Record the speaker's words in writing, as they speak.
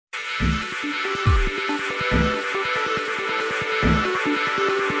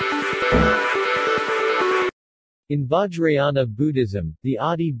In Vajrayana Buddhism, the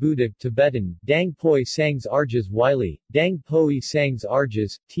Adi Buddha Tibetan, Dangpoi Sangs Arjas Wylie, Dangpoi Sangs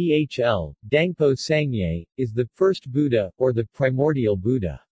Arjas, THL, Dangpo Sangye, is the first Buddha, or the primordial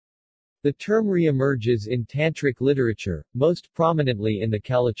Buddha. The term re-emerges in Tantric literature, most prominently in the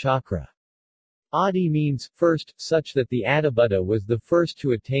Kalachakra. Adi means first, such that the Adibuddha was the first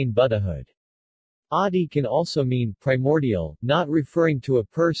to attain Buddhahood. Adi can also mean primordial, not referring to a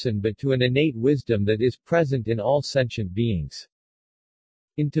person but to an innate wisdom that is present in all sentient beings.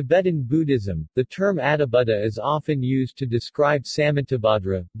 In Tibetan Buddhism, the term Adibuddha is often used to describe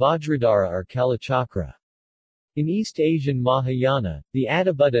Samantabhadra, Vajradhara or Kalachakra. In East Asian Mahayana, the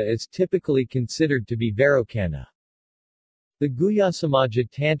Adibuddha is typically considered to be Vairocana. The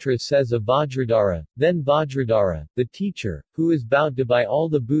Guhyasamaja Tantra says of Vajradhara, then Vajradhara, the teacher, who is bowed to by all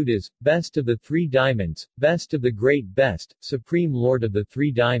the Buddhas, best of the three diamonds, best of the great best, supreme lord of the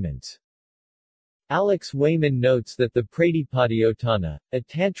three diamonds. Alex Wayman notes that the Pratipadayotana, a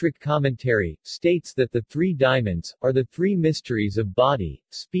tantric commentary, states that the three diamonds are the three mysteries of body,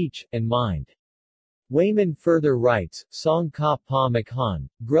 speech, and mind. Wayman further writes, Song Ka Pa Makhan,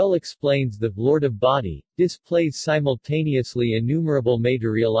 Grell explains the Lord of Body, displays simultaneously innumerable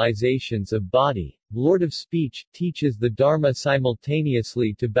materializations of body, Lord of Speech, teaches the Dharma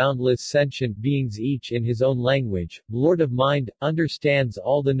simultaneously to boundless sentient beings each in his own language, Lord of Mind, understands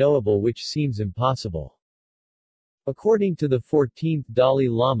all the knowable which seems impossible. According to the 14th Dalai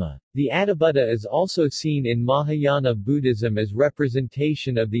Lama, the Adibuddha is also seen in Mahayana Buddhism as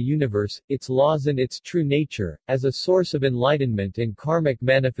representation of the universe, its laws and its true nature, as a source of enlightenment and karmic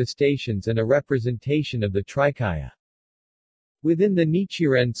manifestations and a representation of the Trikaya. Within the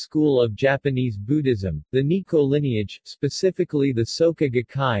Nichiren school of Japanese Buddhism, the Nikko lineage, specifically the Soka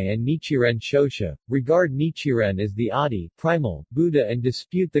Gakkai and Nichiren Shoshu, regard Nichiren as the Adi, primal, Buddha and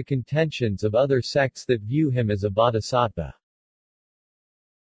dispute the contentions of other sects that view him as a bodhisattva.